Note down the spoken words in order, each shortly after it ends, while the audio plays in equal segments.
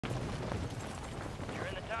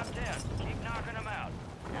Top 10. Keep knocking them out.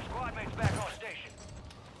 Your squad mate's back on station.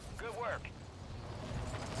 Good work.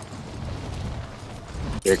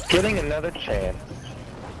 You're getting another chance.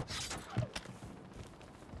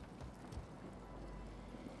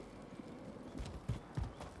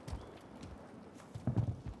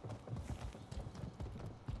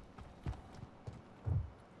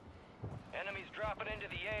 Enemies dropping into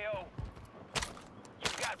the AO.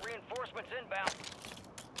 You've got reinforcements inbound.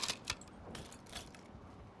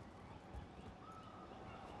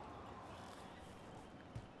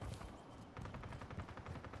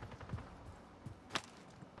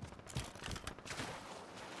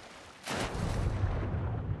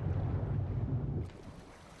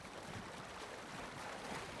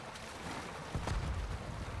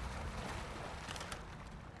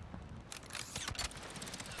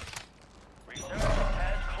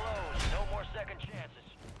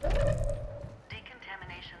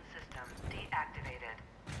 Decontamination system deactivated.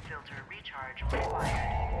 Filter recharge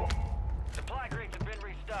required. Supply crates have been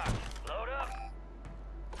restocked. Load up.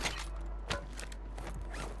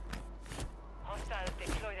 Hostiles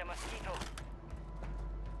deploy the mosquito.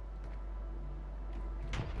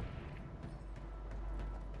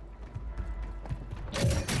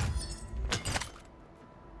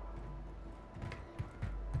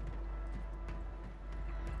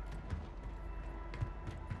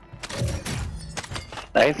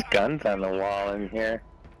 Nice guns on the wall in here.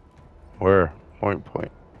 Where?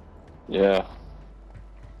 Point. Yeah.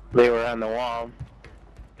 They were on the wall.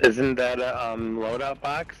 Isn't that a loadout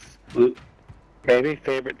box? Maybe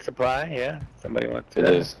favorite supply? Yeah. Somebody wants it.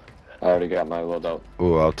 It is. I already got my loadout.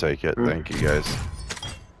 Ooh, I'll take it. Thank you guys.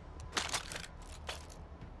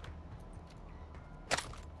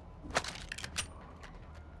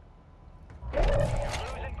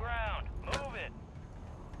 Losing ground. Move it.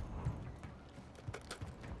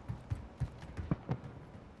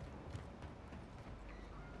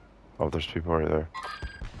 Oh, there's people right there.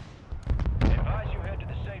 Advise you head to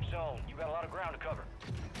the safe zone. You got a lot of ground to cover.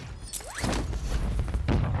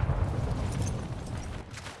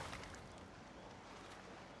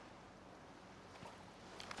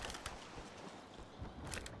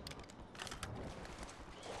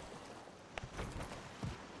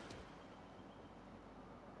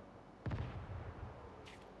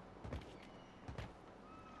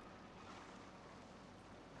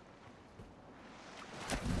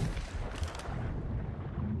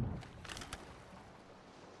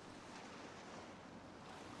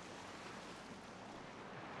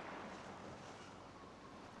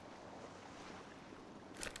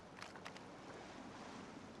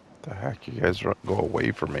 The heck? You guys go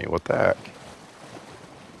away from me. What the heck?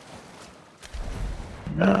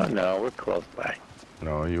 No, we're close by.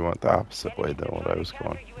 No, you went the opposite way than what I was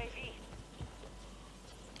going.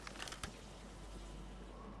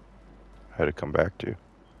 I had to come back to you.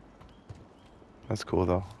 That's cool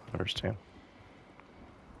though. I understand.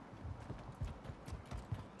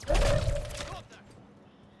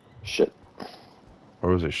 Shit.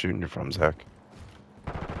 Where was it shooting you from, Zach?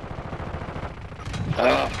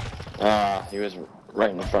 He was right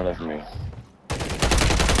in front of me.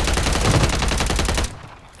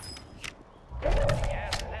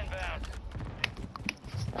 Gas is inbound.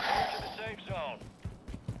 Head to the safe zone.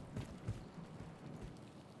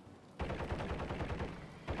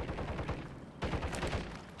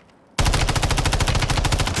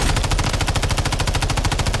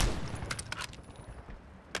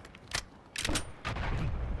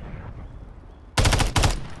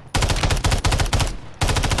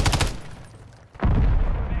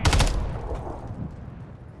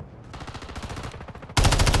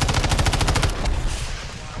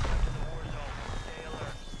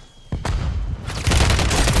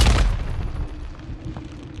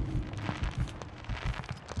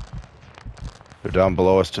 They're down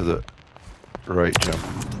below us to the right, Jim.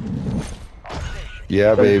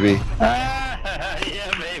 Yeah, baby. Yeah,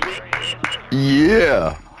 baby.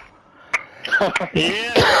 Yeah.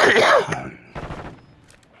 Yeah.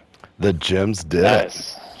 The Jims did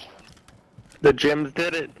Nice. The Jims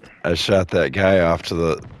did it. it. I shot that guy off to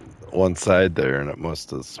the one side there, and it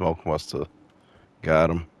smoke must have got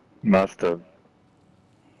him. Must have.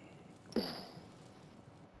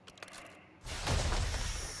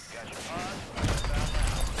 Got your pause. Inbound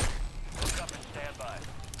now. Look up and stand by.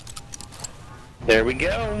 There we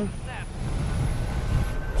go. Snap.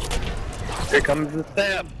 Here comes the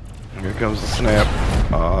snap. Here comes the snap.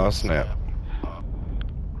 Aw, snap.